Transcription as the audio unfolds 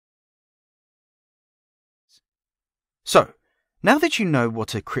So, now that you know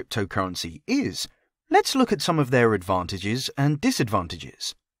what a cryptocurrency is, let's look at some of their advantages and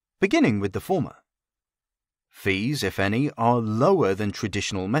disadvantages, beginning with the former. Fees, if any, are lower than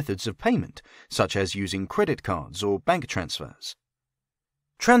traditional methods of payment, such as using credit cards or bank transfers.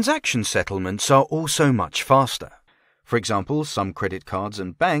 Transaction settlements are also much faster. For example, some credit cards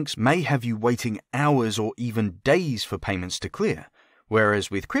and banks may have you waiting hours or even days for payments to clear, whereas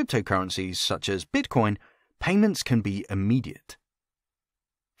with cryptocurrencies such as Bitcoin, payments can be immediate.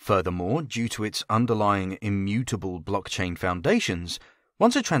 Furthermore, due to its underlying immutable blockchain foundations,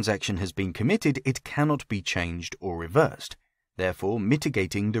 once a transaction has been committed, it cannot be changed or reversed, therefore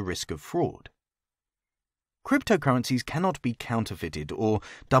mitigating the risk of fraud. Cryptocurrencies cannot be counterfeited or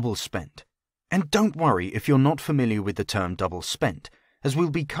double spent. And don't worry if you're not familiar with the term double spent, as we'll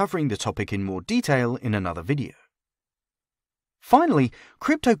be covering the topic in more detail in another video. Finally,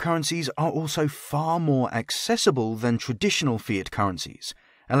 cryptocurrencies are also far more accessible than traditional fiat currencies,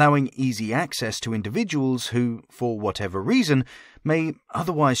 allowing easy access to individuals who, for whatever reason, may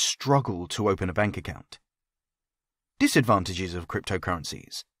otherwise struggle to open a bank account. Disadvantages of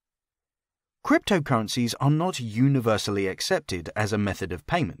cryptocurrencies. Cryptocurrencies are not universally accepted as a method of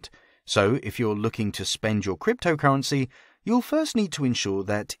payment, so if you're looking to spend your cryptocurrency, you'll first need to ensure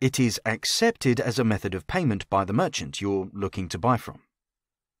that it is accepted as a method of payment by the merchant you're looking to buy from.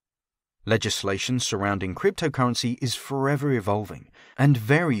 Legislation surrounding cryptocurrency is forever evolving and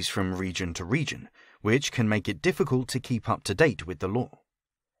varies from region to region, which can make it difficult to keep up to date with the law.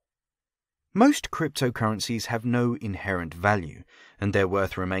 Most cryptocurrencies have no inherent value, and their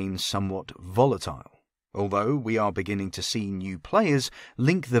worth remains somewhat volatile, although we are beginning to see new players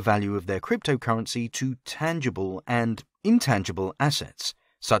link the value of their cryptocurrency to tangible and intangible assets,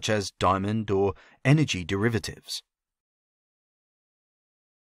 such as diamond or energy derivatives.